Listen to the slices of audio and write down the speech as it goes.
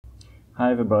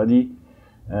Hi everybody.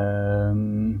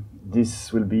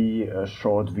 This will be a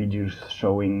short video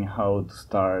showing how to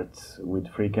start with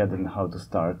FreeCAD and how to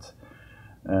start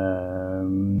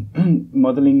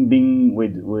modeling BIM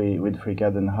with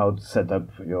FreeCAD and how to set up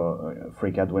your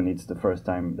FreeCAD when it's the first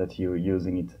time that you're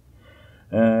using it.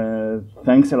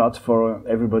 Thanks a lot for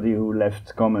everybody who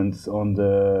left comments on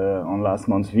last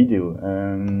month's video.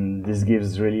 This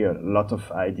gives really a lot of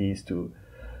ideas to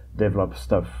develop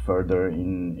stuff further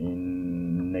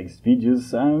in next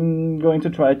videos. I'm going to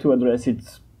try to address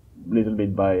it little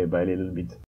bit by little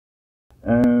bit.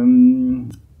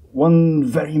 One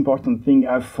very important thing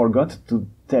I forgot to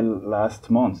tell last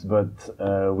month, but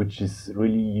which is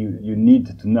really you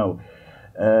need to know.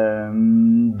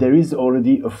 There is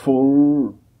already a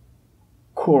full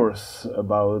course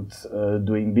about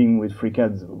doing BIM with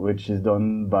FreeCAD, which is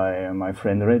done by my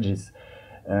friend Regis,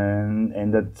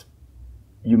 and that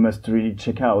you must really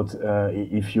check out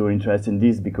if you're interested in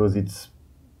this, because it's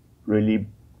really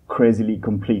crazily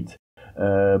complete.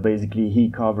 Basically, he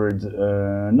covered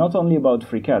not only about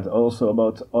FreeCAD, also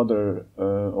about other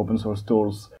open source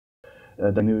tools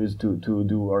that you use to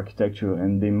do architecture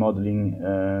and BIM modeling,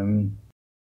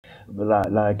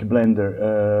 like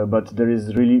Blender. But there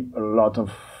is really a lot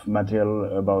of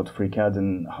material about FreeCAD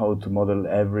and how to model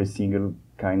every single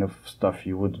kind of stuff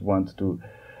you would want to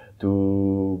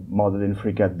model in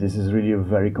FreeCAD. This is really a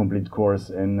very complete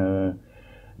course, and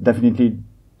definitely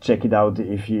check it out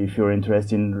if you're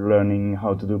interested in learning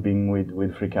how to do BIM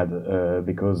with FreeCAD,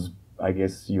 because I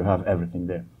guess you have everything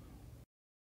there.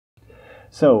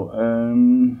 So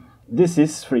this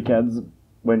is FreeCAD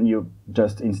when you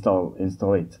just install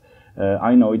it.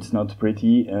 I know it's not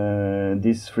pretty.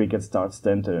 This FreeCAD Start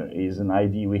Center is an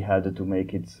idea we had to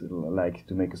make it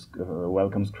to make a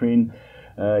welcome screen.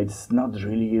 It's not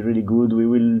really good. We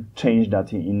will change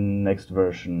that in next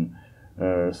version,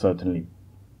 certainly.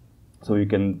 So you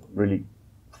can really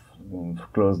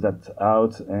close that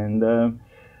out, and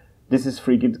this is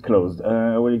FreeCAD closed.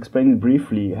 I will explain it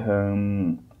briefly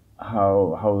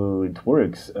how it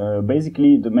works.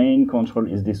 Basically, the main control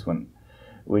is this one,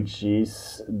 which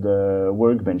is the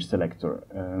workbench selector.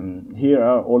 Here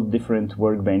are all different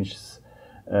workbenches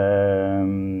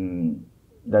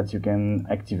that you can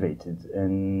activate it,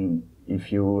 and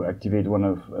if you activate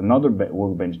another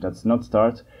workbench that's not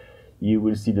start, you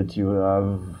will see that you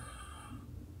have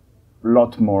a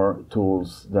lot more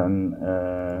tools than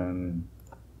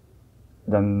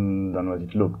what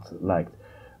it looked like.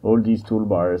 All these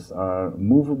toolbars are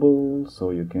movable, so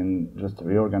you can just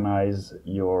reorganize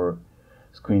your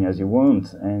screen as you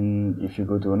want, and if you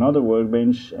go to another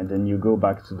workbench and then you go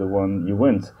back to the one you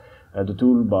went, the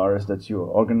toolbars that you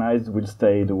organized will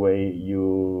stay the way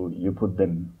you put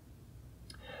them.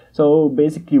 So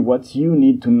basically what you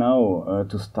need to know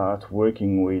to start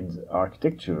working with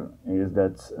architecture is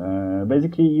that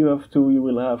basically you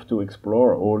will have to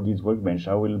explore all these workbenches.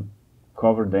 I will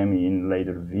cover them in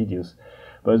later videos.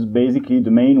 But basically the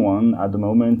main one at the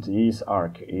moment is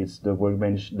Arc. It's the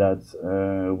workbench that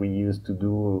we use to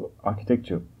do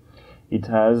architecture.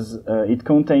 It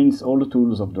contains all the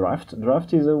tools of Draft.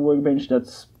 Draft is a workbench that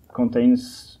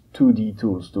contains 2D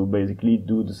tools to basically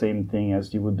do the same thing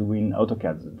as you would do in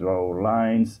AutoCAD. Draw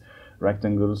lines,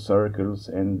 rectangles, circles,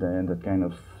 and that kind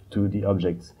of 2D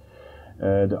objects.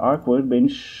 The Arc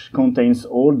workbench contains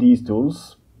all these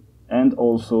tools and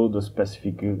also the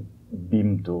specific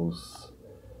BIM tools.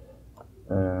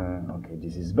 Okay,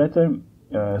 this is better.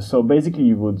 So basically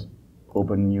you would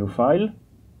open a new file,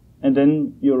 and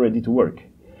then you're ready to work.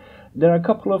 There are a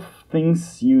couple of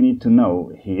things you need to know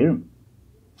here.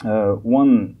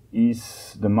 One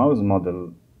is the mouse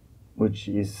model, which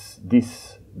is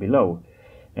this below,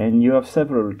 and you have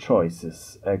several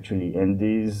choices actually, and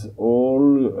these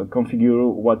all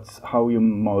configure how your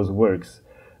mouse works.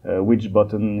 Which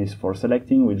button is for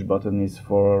selecting, which button is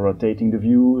for rotating the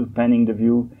view, panning the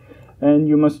view, and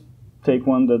you must take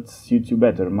one that suits you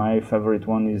better. My favorite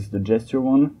one is the gesture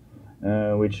one,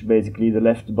 which basically the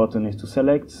left button is to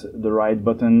select, the right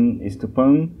button is to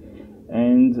pan,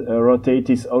 and rotate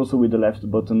is also with the left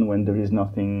button when there is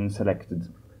nothing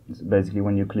selected. It's basically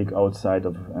when you click outside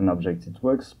of an object. It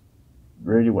works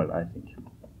really well, I think.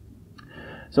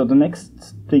 So the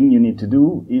next thing you need to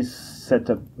do is set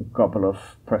up a couple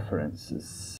of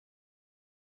preferences.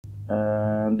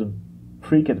 The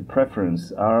FreeCAD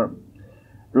preferences are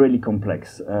really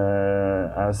complex.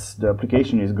 As the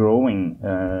application is growing,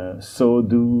 so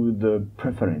do the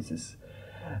preferences.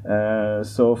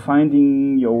 So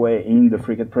finding your way in the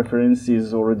FreeCAD preference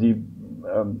is already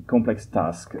a complex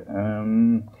task.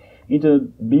 In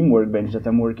the BIM workbench that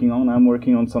I'm working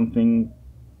on something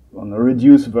on a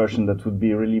reduced version that would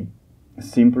be really a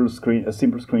simple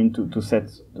screen to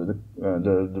set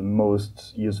the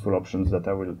most useful options that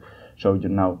I will show you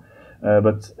now.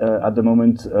 But at the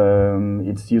moment,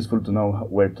 it's useful to know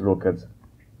where to look at.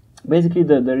 Basically,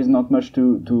 there is not much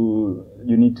you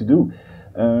need to do.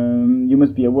 You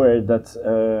must be aware that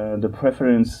the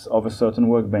preference of a certain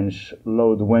workbench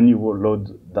load when you will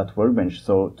load that workbench.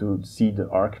 So to see the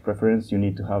arc preference, you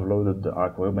need to have loaded the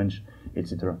arc workbench,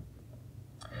 etc.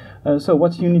 So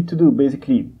what you need to do,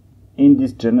 basically, in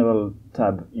this general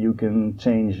tab, you can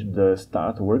change the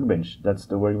start workbench. That's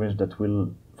the workbench that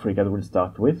FreeCAD will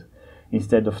start with.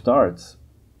 Instead of start,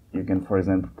 you can, for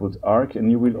example, put arc,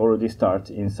 and you will already start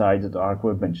inside the arc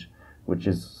workbench, which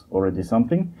is already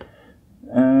something.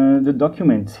 The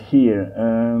document here,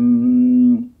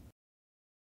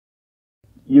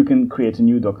 you can create a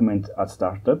new document at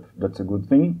startup. That's a good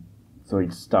thing. So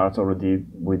it starts already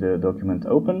with the document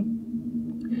open.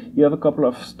 You have a couple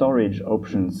of storage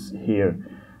options here.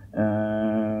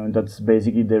 That's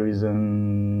basically, there is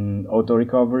an auto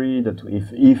recovery that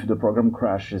if the program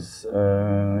crashes,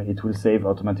 it will save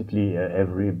automatically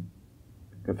every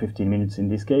 15 minutes in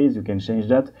this case. You can change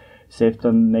that. Save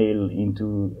thumbnail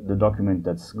into the document,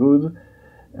 that's good.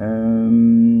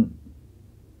 And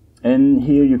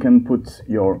here you can put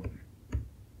your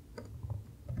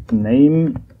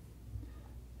name,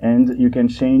 and you can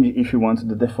change if you want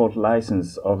the default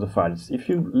license of the files. If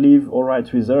you leave all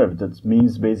rights reserved, that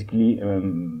means basically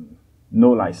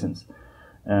no license.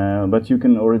 But you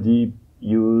can already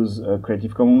use a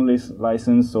Creative Commons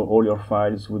license, so all your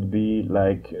files would be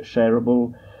like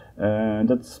shareable.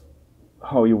 That's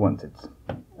how you want it.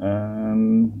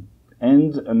 And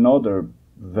another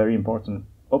very important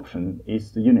option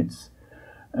is the units.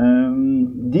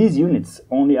 These units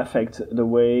only affect the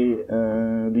way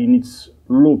the units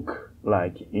look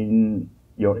like in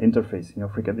your interface, in your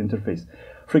FreeCAD interface.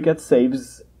 FreeCAD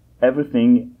saves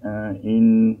everything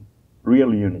in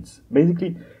real units.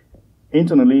 Basically,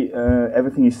 internally,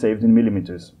 everything is saved in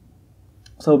millimeters.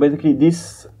 So basically,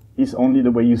 this is only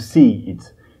the way you see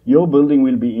it. Your building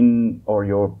will be in, or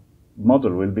your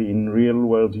model will be in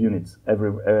real-world units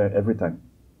every time.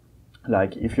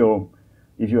 Like if you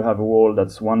have a wall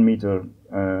that's 1 meter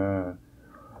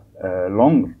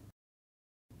long,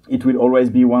 it will always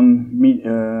be 1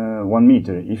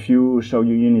 meter. If you show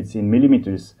your units in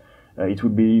millimeters, it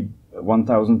would be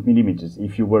 1000 millimeters.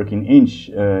 If you work in inch,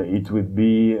 it would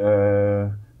be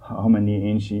how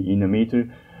many inch in a meter?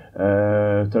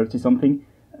 30 something.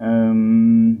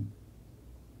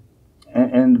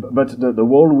 But the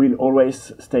wall will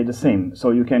always stay the same.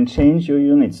 So you can change your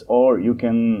units, or you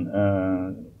can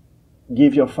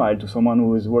give your file to someone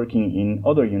who is working in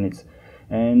other units,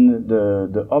 and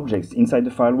the objects inside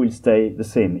the file will stay the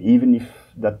same, even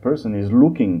if that person is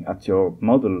looking at your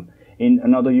model in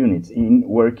another unit,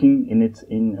 working in it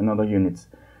in another unit.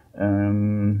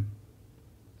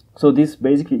 So this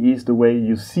basically is the way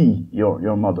you see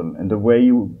your model and the way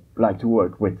you like to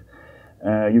work with.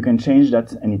 You can change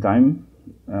that anytime.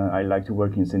 I like to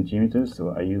work in centimeters,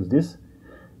 so I use this.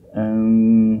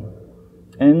 And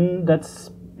that's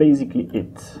basically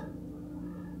it.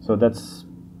 So that's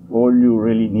all you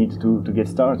really need to get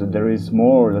started. There is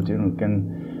more that you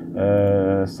can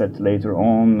set later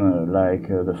on, like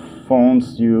the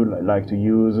fonts you like to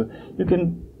use. You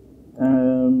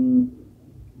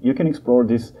can explore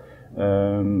this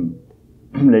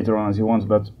later on as you want,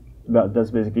 but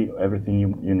that's basically everything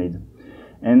you need.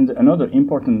 And another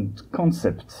important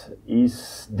concept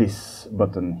is this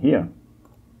button here,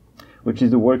 which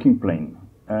is the working plane.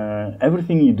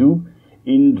 Everything you do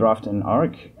in Draft and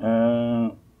Arc,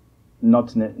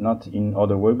 not in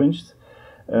other workbenches,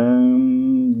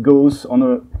 goes on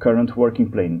a current working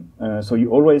plane. So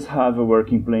you always have a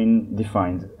working plane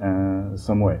defined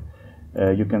somewhere.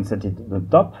 You can set it at the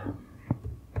top,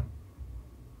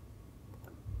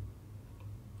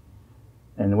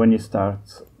 and when you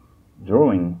start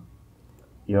drawing,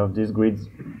 you have these grids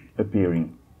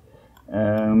appearing.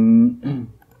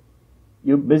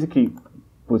 You basically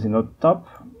put it on top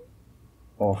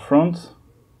or front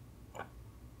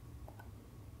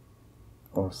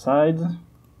or side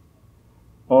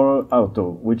or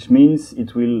auto, which means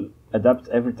it will adapt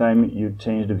every time you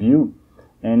change the view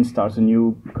and start a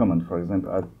new command. For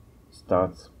example, I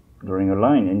start drawing a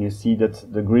line, and you see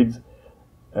that the grid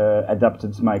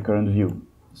adapted my current view.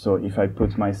 So if I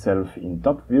put myself in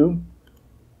top view,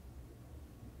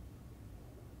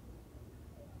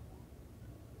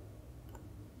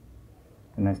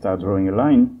 and I start drawing a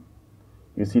line,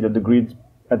 you see that the grid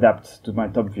adapts to my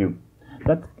top view.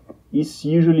 That is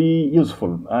usually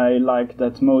useful. I like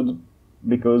that mode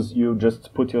because you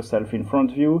just put yourself in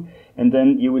front view, and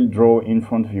then you will draw in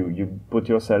front view. You put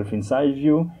yourself in side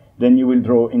view, then you will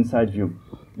draw in side view.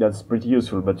 That's pretty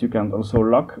useful, but you can also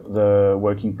lock the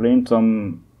working plane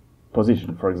some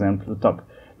position, for example, the top.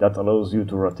 That allows you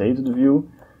to rotate the view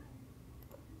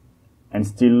and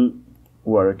still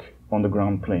work on the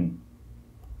ground plane.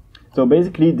 So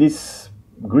basically this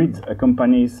grid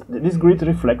this grid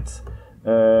reflects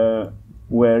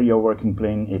where your working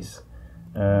plane is.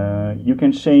 You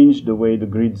can change the way the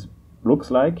grid looks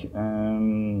like.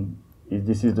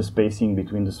 This is the spacing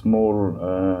between the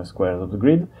small squares of the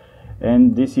grid,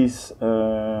 and this is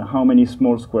how many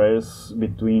small squares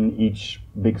between each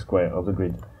big square of the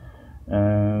grid.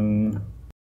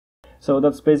 So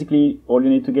that's basically all you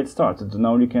need to get started.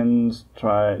 Now you can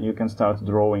start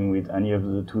drawing with any of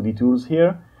the 2D tools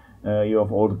here. You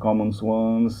have all the common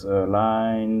ones,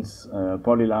 lines,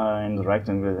 polylines,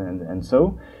 rectangles, and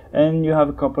so. And you have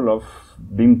a couple of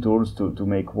BIM tools to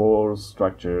make walls,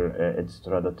 structure,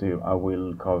 etc. that I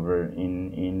will cover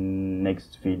in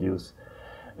next videos.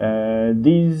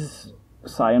 These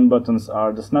cyan buttons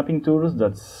are the snapping tools.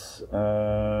 That's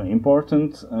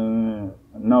important.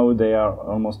 Now they are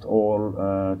almost all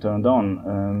turned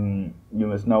on. You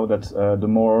must know that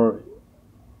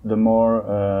the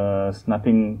more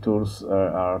snapping tools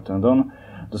are turned on,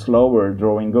 the slower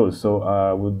drawing goes. So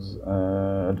I would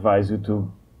advise you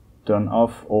to turn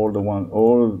off all the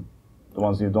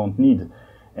ones you don't need,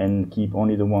 and keep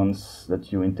only the ones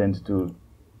that you intend to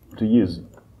use.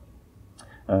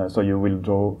 So you will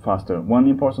draw faster. One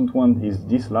important one is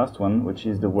this last one, which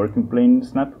is the working plane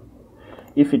snap.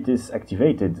 If it is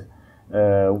activated,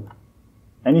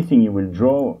 anything you will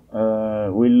draw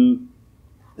will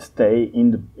stay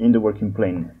in the working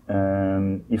plane.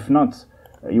 If not,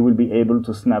 you will be able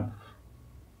to snap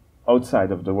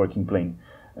outside of the working plane.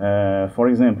 For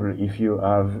example,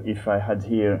 if I had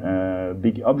here a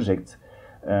big object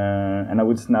and I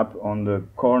would snap on the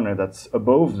corner that's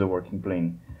above the working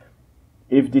plane.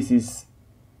 If this is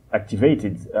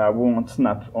activated, I won't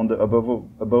snap on the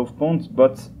above point,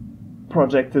 but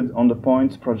projected on the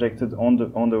point projected on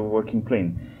the working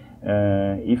plane.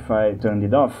 If I turned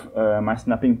it off, my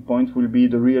snapping point will be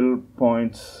the real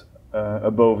point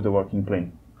above the working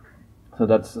plane. So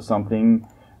that's something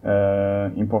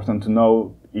important to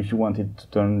know if you wanted to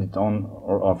turn it on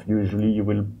or off. Usually you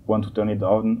will want to turn it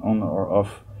on or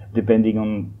off depending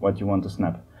on what you want to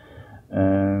snap.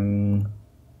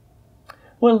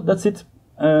 Well, that's it.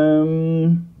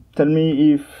 Tell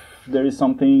me if there is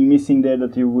something missing there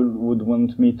that you would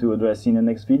want me to address in the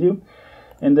next video.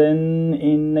 And then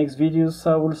in next videos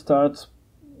I will start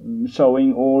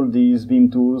showing all these BIM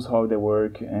tools, how they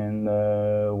work, and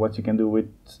what you can do with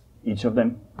each of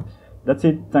them. That's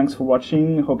it. Thanks for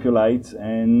watching. Hope you liked,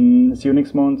 and see you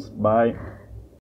next month. Bye.